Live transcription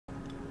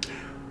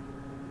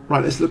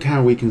Right, let's look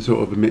how we can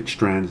sort of emit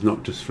strands,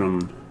 not just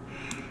from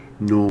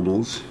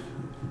normals,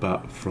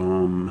 but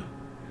from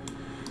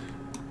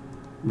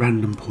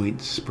random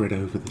points spread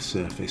over the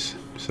surface.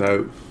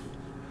 So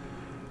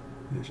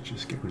let's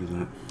just get rid of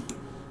that.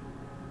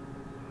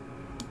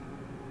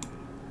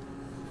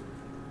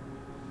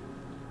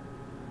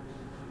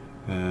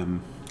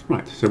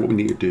 Right, so what we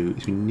need to do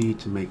is we need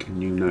to make a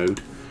new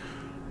node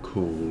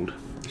called,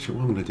 so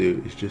what I'm going to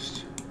do is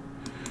just,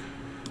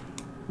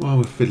 while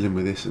we're fiddling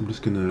with this, I'm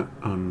just going to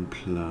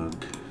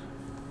unplug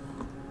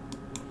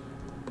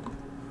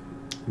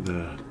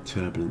the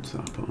turbulence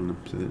that I put on them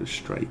so that they're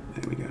straight.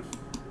 There we go.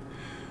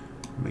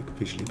 Make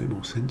visually a bit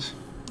more sense.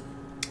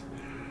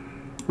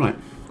 Right.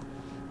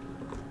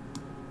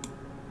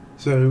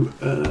 So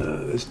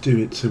let's do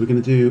it. So we're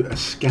going to do a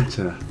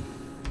scatter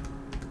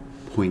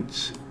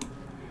points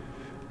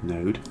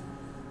node.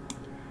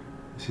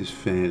 This is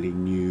fairly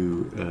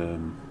new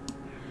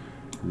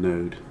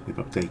node. They've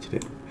updated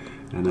it,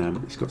 and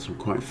it's got some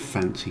quite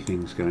fancy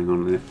things going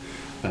on in it.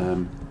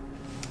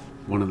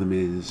 One of them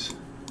is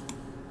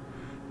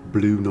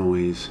blue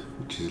noise,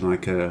 which is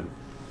like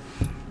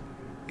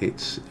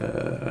it's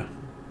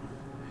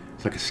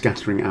like a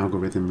scattering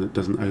algorithm that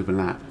doesn't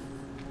overlap.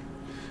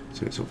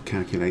 So it sort of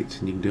calculates,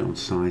 and you can do it on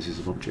sizes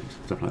of objects,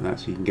 stuff like that.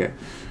 So you can get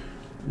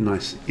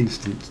nice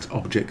instant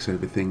objects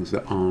over things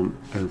that aren't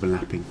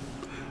overlapping,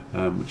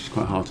 which is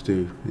quite hard to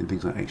do in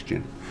things like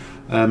XGen.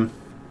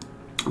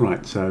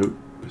 Right, so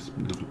let's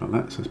look about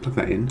that. So let's plug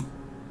that in,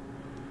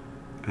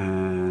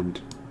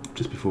 and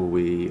just before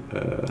we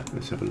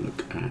let's have a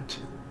look at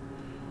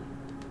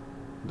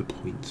the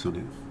points on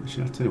it.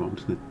 Actually, I'll tell you what, I'm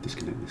just going to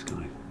disconnect this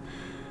guy.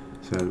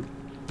 So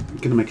I'm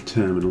going to make a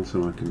terminal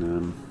so I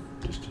can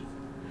just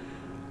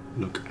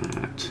look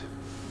at,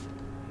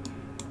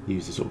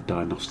 use the sort of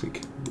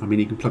diagnostic. I mean,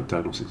 you can plug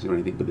diagnostics or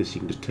anything, but this you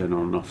can just turn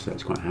on and off, so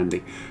it's quite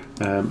handy.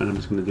 And I'm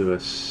just going to do a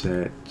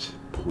set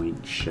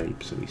point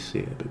shape so we see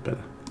it a bit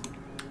better.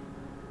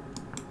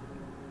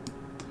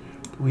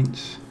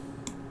 Points,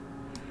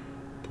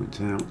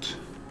 points out.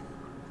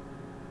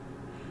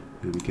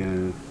 There we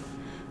go.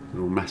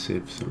 They're all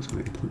massive, so it's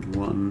going to make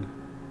 0.1,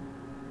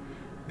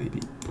 maybe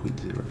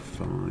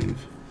 0.05.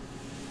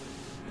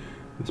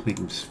 Let's make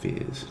them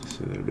spheres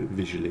so they're a bit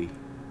visually.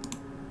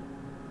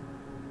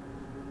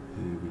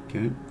 There we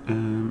go.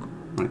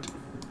 Right.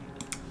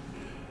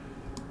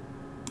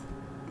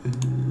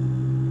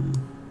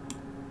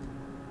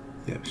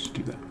 Yeah, let's just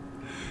do that.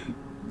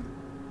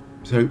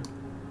 So,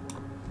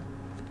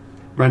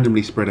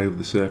 randomly spread over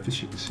the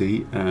surface, you can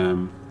see,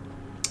 and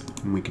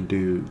we can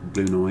do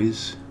blue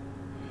noise.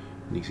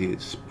 And you can see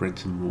it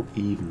spreads them more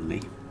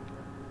evenly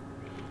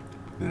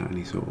without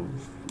any sort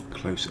of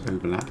close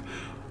overlap.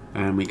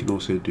 And we can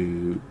also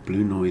do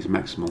blue noise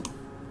maximal,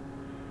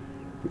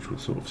 which will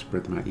sort of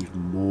spread them out even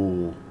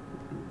more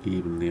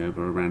evenly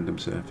over a random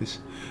surface.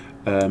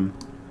 As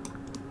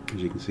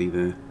you can see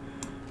there,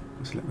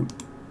 I'll select them.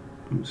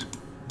 Oops,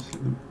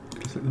 select them.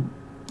 Can I select them?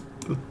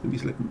 Oh, let me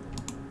select them.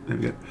 There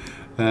we go.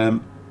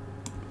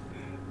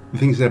 The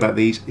thing to say about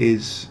these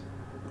is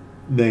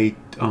they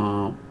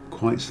are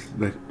quite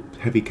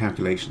heavy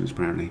calculations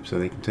apparently, so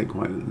they can take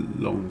quite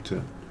long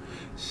to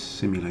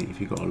simulate if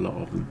you've got a lot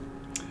of them.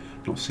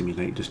 Not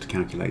simulate, just to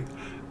calculate.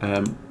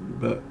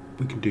 But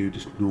we can do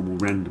just normal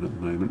random at the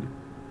moment,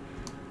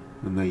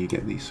 and there you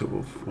get these sort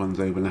of ones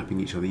overlapping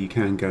each other. You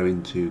can go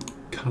into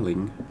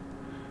culling,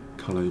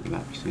 cull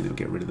overlap. You see, it'll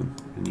get rid of them,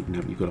 and you can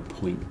have, you've got a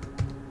point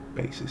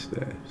basis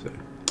there, so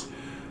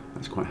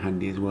that's quite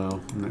handy as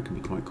well, and that can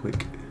be quite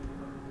quick.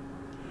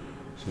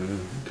 So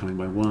culling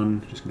by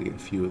one, just going to get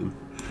a few of them.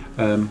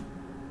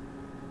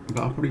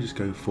 But I'll probably just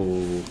go for,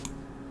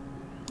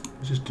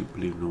 let's just do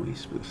blue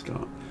noise for the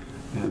start.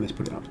 And let's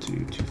put it up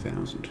to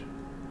 2,000,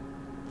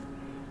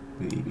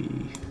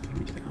 maybe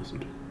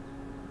 3,000.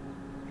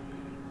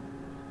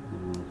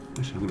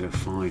 Actually, I'm going to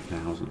go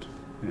 5,000.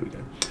 There we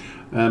go.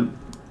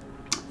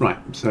 Right,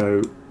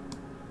 so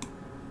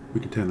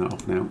we can turn that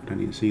off now. We don't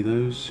need to see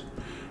those.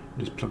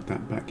 Just plug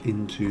that back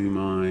into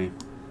my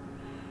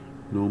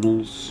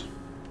normals.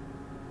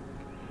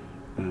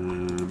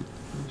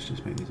 Let's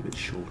just make these a bit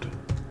shorter.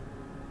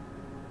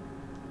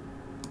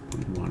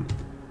 0.1.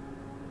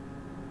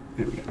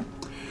 There we go.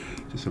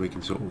 Just so we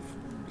can sort of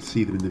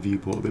see them in the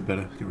viewport a bit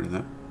better. Get rid of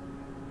that.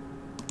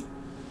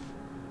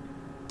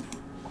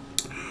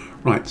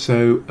 Right,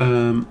 so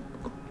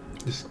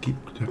just keep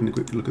having a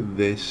quick look at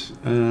this.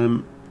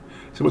 So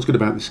what's good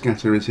about the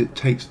scatter is it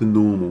takes the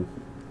normal,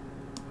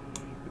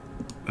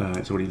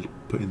 it's already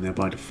put in there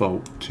by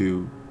default,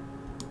 and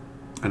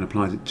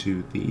applies it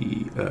to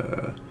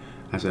the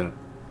as a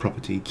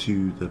property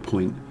to the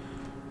point,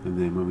 and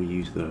then when we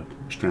use the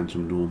strands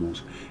from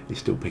normals, it's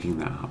still picking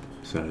that up.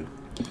 So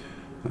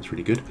that's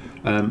really good.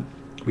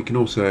 We can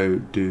also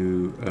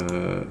do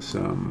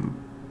some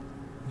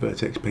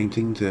vertex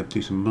painting to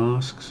do some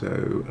masks.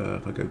 So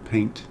if I go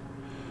paint,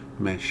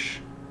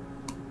 mesh,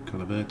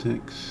 color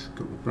vertex,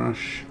 got the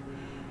brush,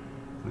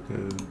 I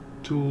go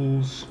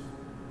tools,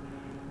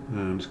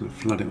 I'm just going to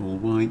flood it all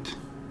white.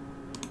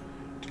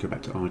 To go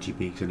back to RGB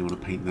because I don't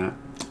want to paint that.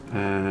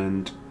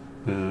 and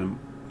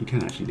you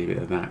can actually leave it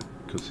at that,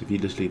 because if you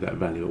just leave that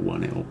value at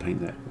 1, it will paint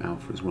that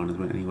alpha as 1 as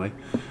well anyway.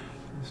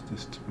 Let's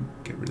just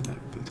get rid of that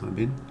for the time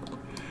being.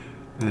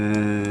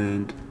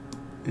 And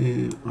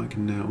I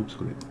can now, oops,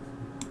 got it.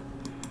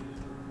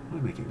 I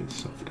might make it a bit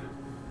softer.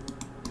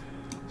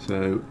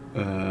 So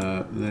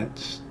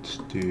let's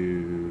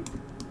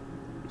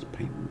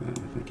paint that,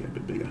 let's make it a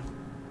bit bigger.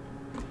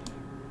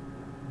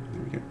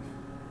 There we go.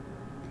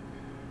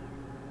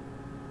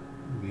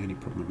 The only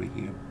problem with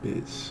making it a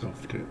bit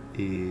softer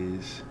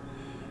is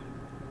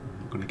I'm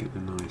not going to get the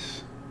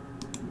nice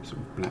sort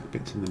of black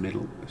bits in the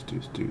middle. Let's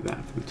just do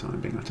that for the time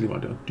being. I'll tell you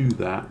what, I'll do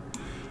that,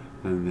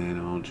 and then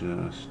I'll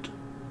just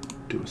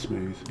do a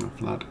smooth and a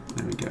flood.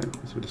 There we go.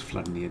 So we're just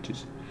flooding the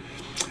edges.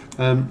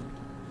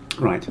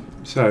 Right,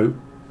 so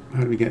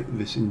how do we get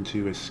this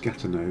into a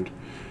scatter node?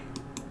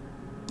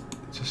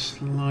 It's a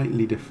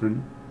slightly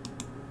different,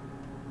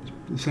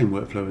 the same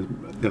workflow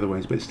as the other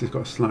ways, but it's just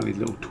got a slightly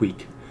little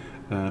tweak.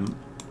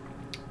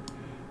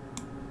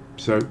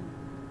 So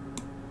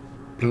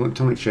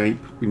platonic shape,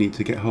 we need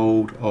to get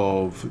hold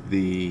of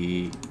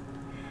the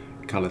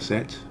color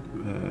set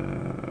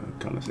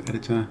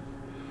editor.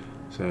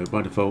 So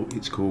by default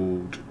it's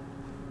called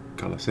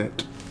color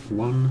set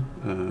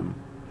 1.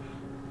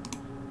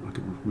 I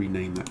could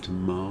rename that to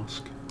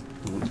mask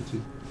if I wanted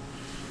to.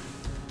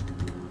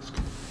 Mask.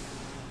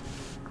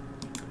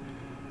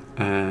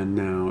 And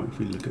now if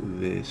we look at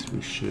this,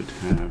 we should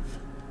have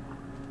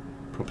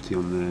property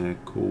on there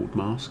called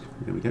mask.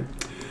 There we go.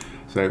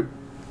 So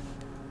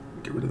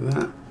get rid of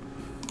that.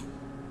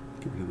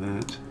 Get rid of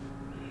that.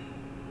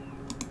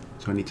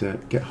 So I need to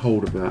get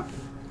hold of that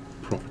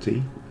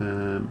property.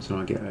 So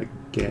I get a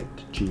get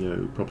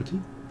geo property.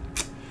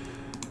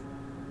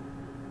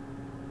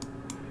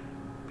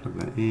 Plug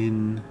that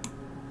in.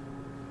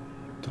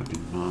 Type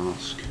in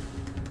mask,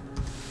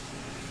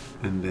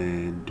 and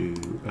then do.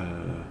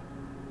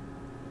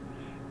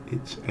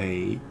 It's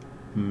a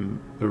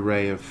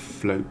array of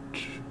float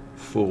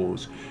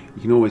 4s.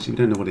 You can always, if you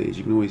don't know what it is,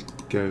 you can always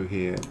go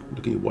here,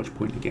 look at your watch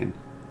point again,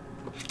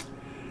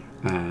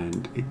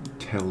 and it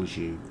tells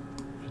you.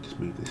 Just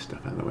move this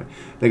stuff out of the way.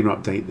 They're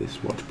going to update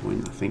this watch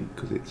point, I think,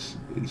 because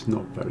it's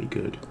not very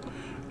good.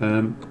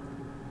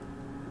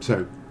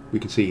 So we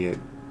can see here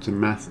it's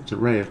an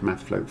array of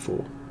math float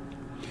 4.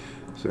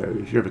 So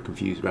if you're ever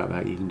confused about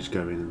that, you can just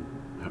go in and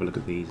have a look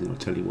at these, and it'll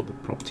tell you what the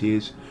property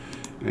is.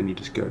 And you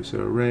just go, so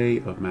array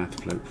of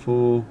math float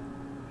 4.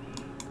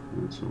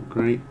 That's all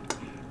great.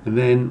 And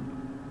then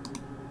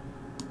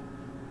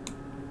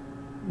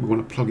we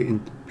want to plug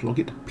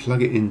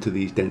it into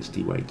these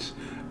density weights.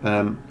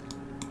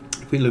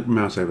 If we look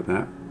mouse over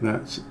that,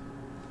 that's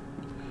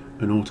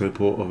an auto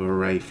port of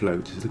array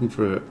float. It's looking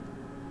for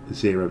a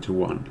 0 to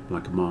 1,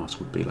 like a mask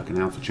would be, like an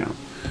alpha channel.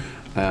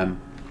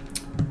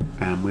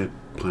 And we're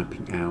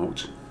piping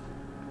out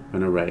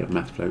an array of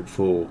math float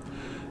 4.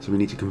 So we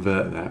need to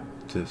convert that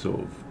to sort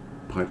of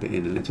pipe it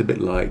in, and it's a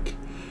bit like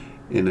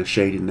in a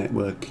shaded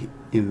network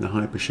in the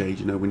hypershade,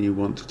 you know, when you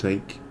want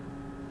to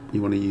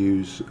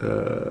use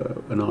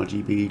an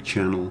RGB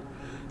channel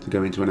to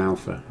go into an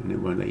alpha, and it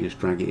won't let you just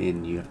drag it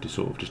in. You have to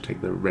sort of just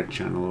take the red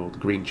channel or the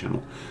green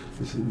channel.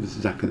 This is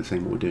exactly the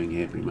same what we're doing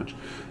here, pretty much.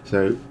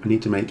 So I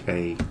need to make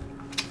a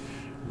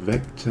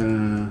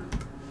vector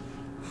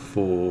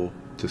 4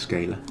 to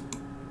scalar.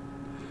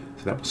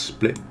 So that will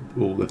split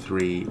all the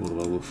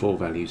 4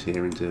 values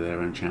here into their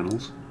own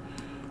channels,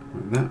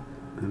 like that.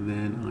 And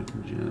then I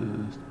can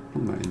just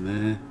put that in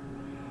there,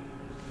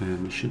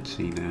 and we should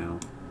see now,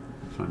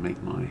 if I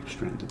make my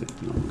strand a bit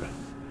longer,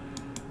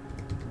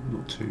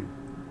 not 2,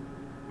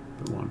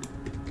 but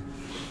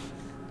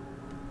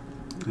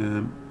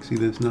 1. See,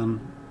 there's none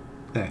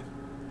there.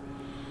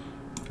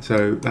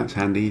 So that's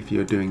handy if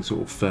you're doing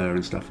sort of fur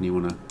and stuff and you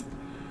want to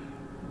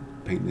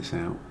paint this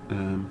out.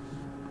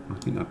 I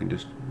think I can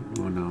just,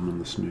 well, now I'm on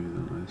the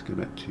smooth, let's go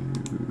back to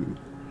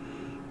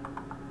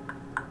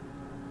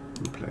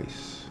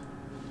replace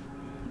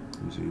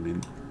and zoom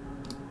in,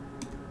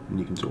 and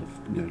you can sort of,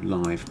 you know,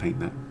 live paint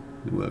that.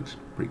 It works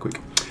pretty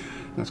quick.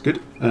 That's good.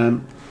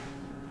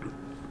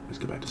 Let's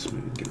go back to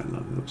smooth and get that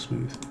lovely little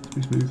smooth.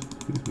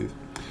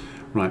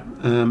 Right.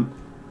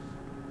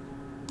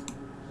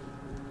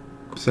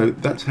 So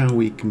that's how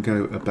we can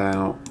go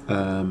about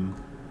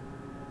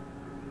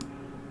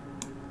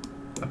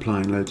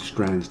applying loads of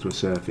strands to a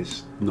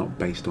surface, not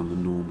based on the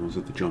normals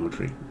of the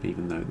geometry,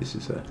 even though this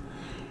is a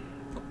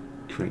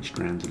create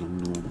strands along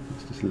normal.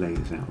 Let's just lay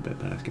this out a bit,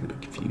 but that's getting a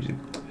bit confusing.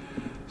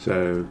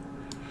 So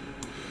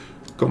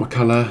got my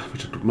colour,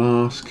 which is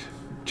mask,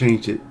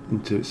 changed it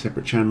into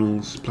separate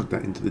channels, plugged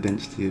that into the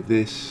density of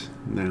this.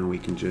 Now we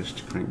can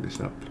just crank this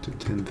up to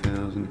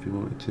 10,000 if you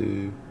wanted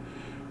to,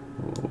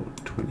 or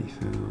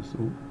 20,000,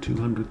 or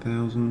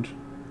 200,000. Just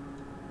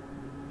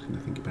going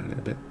to think about it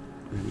a bit.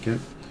 There we go.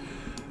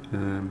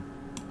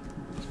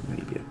 It's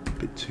maybe a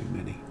bit too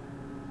many.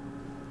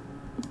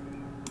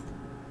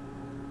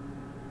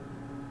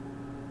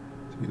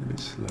 It's getting a bit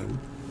slow.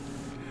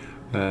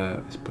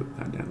 Let's put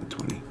that down to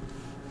 20.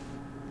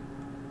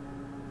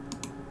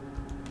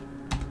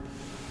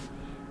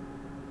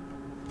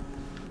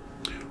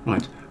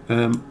 Right,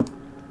 what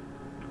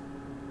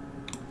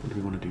do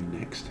we want to do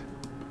next?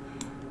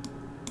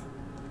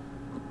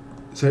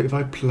 So if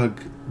I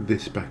plug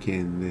this back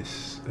in,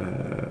 this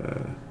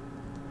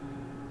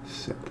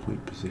set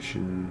point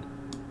position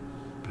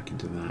back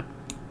into that,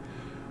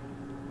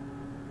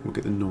 we'll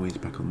get the noise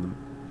back on them.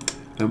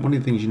 One of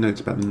the things you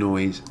notice about the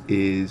noise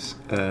is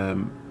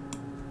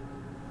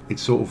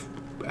it's sort of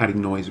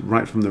adding noise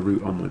right from the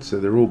root onwards, so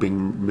they're all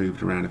being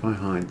moved around. If I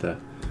hide the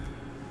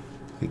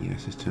thing,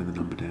 yes, let's turn the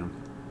number down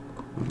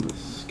on the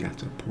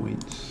scatter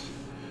points.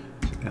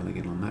 So L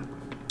again on that.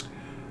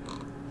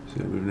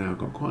 So we've now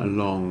got quite a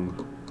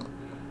long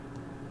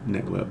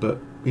network, but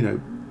you know,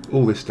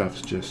 all this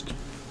stuff's just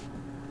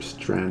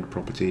strand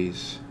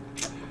properties.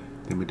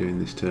 Then we're doing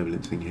this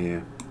turbulence thing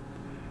here.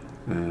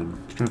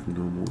 Strand from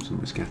normals, and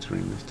we're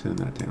scattering. Let's turn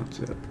that down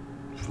to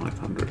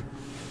 500.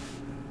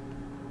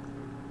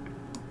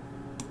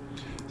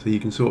 So you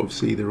can sort of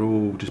see they're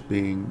all just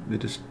being,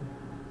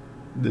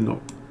 they're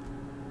not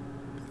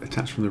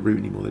attached from the root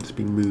anymore, they're just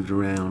being moved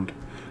around.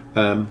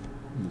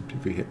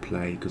 If we hit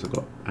play, because I've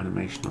got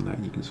animation on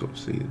that, you can sort of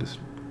see they're just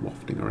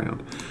wafting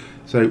around.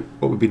 So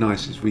what would be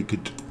nice is we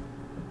could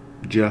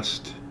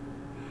just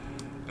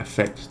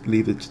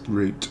leave the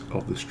root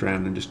of the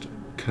strand and just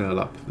curl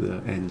up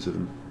the ends of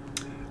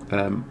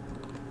them.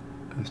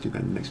 Let's do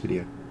that in the next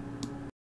video.